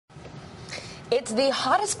It's the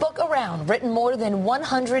hottest book around, written more than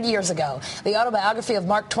 100 years ago. The autobiography of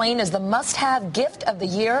Mark Twain is the must-have gift of the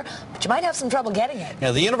year, but you might have some trouble getting it.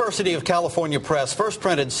 Yeah, the University of California Press first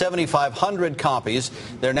printed 7,500 copies.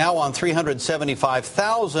 They're now on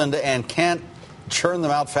 375,000 and can't churn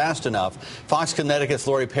them out fast enough. Fox Connecticut's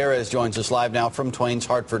Lori Perez joins us live now from Twain's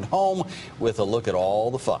Hartford home with a look at all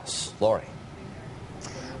the fuss. Lori.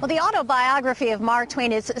 Well, the autobiography of Mark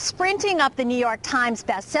Twain is sprinting up the New York Times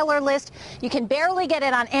bestseller list. You can barely get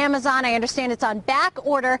it on Amazon. I understand it's on back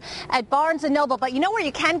order at Barnes & Noble. But you know where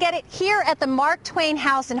you can get it? Here at the Mark Twain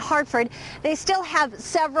House in Hartford. They still have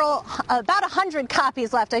about 100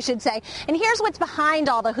 copies left, I should say. And here's what's behind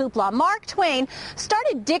all the hoopla. Mark Twain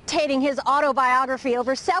started dictating his autobiography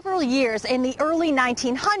over several years in the early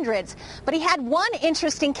 1900s. But he had one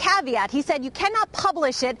interesting caveat. He said, you cannot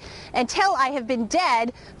publish it until I have been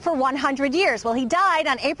dead for 100 years. Well, he died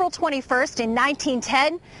on April 21st in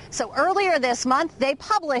 1910. So earlier this month, they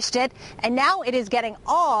published it, and now it is getting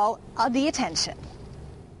all of the attention.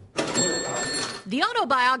 The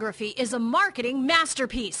autobiography is a marketing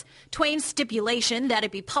masterpiece. Twain's stipulation that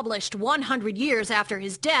it be published 100 years after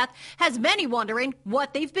his death has many wondering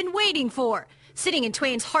what they've been waiting for. Sitting in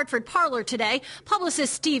Twain's Hartford parlor today,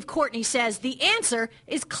 publicist Steve Courtney says the answer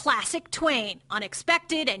is classic Twain.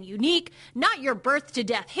 Unexpected and unique, not your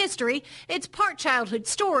birth-to-death history. It's part childhood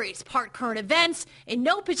stories, part current events, in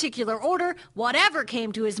no particular order, whatever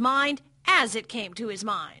came to his mind, as it came to his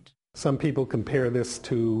mind. Some people compare this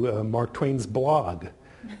to Mark Twain's blog.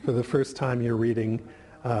 For the first time you're reading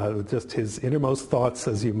just his innermost thoughts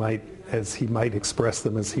as he might express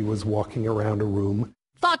them as he was walking around a room.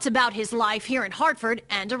 Thoughts about his life here in Hartford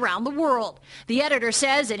and around the world. The editor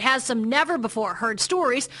says it has some never-before-heard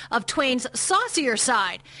stories of Twain's saucier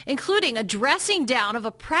side, including a dressing down of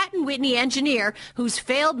a Pratt & Whitney engineer whose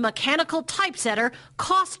failed mechanical typesetter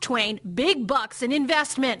cost Twain big bucks in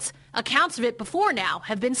investments. Accounts of it before now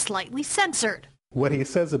have been slightly censored. What he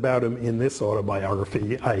says about him in this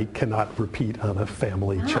autobiography, I cannot repeat on a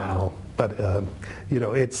family channel. But,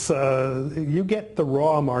 it's you get the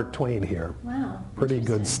raw Mark Twain here. Wow. Pretty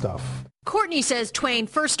good stuff. Courtney says Twain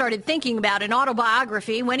first started thinking about an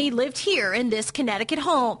autobiography when he lived here in this Connecticut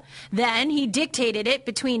home. Then he dictated it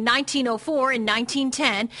between 1904 and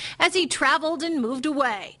 1910 as he traveled and moved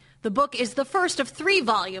away. The book is the first of 3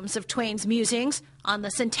 volumes of Twain's musings on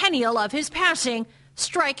the centennial of his passing,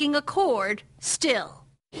 striking a chord still.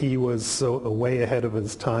 He was way ahead of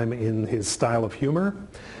his time in his style of humor,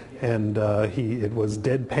 and it was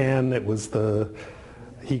deadpan. It was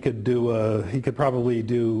he could probably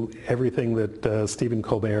do everything that Stephen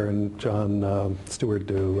Colbert and Jon Stewart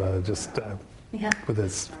do, with a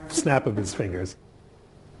snap of his fingers.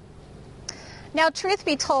 Now, truth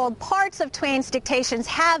be told, parts of Twain's dictations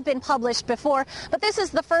have been published before, but this is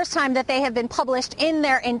the first time that they have been published in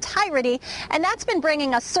their entirety, and that's been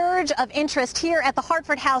bringing a surge of interest here at the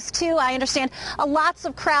Hartford House, too. I understand lots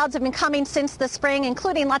of crowds have been coming since the spring,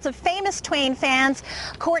 including lots of famous Twain fans.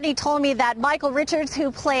 Courtney told me that Michael Richards, who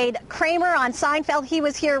played Kramer on Seinfeld, he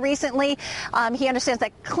was here recently. He understands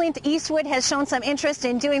that Clint Eastwood has shown some interest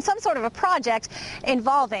in doing some sort of a project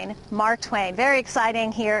involving Mark Twain. Very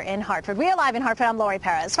exciting here in Hartford. We are live in Hartford. I'm Lori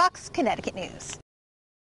Perez, Fox Connecticut News.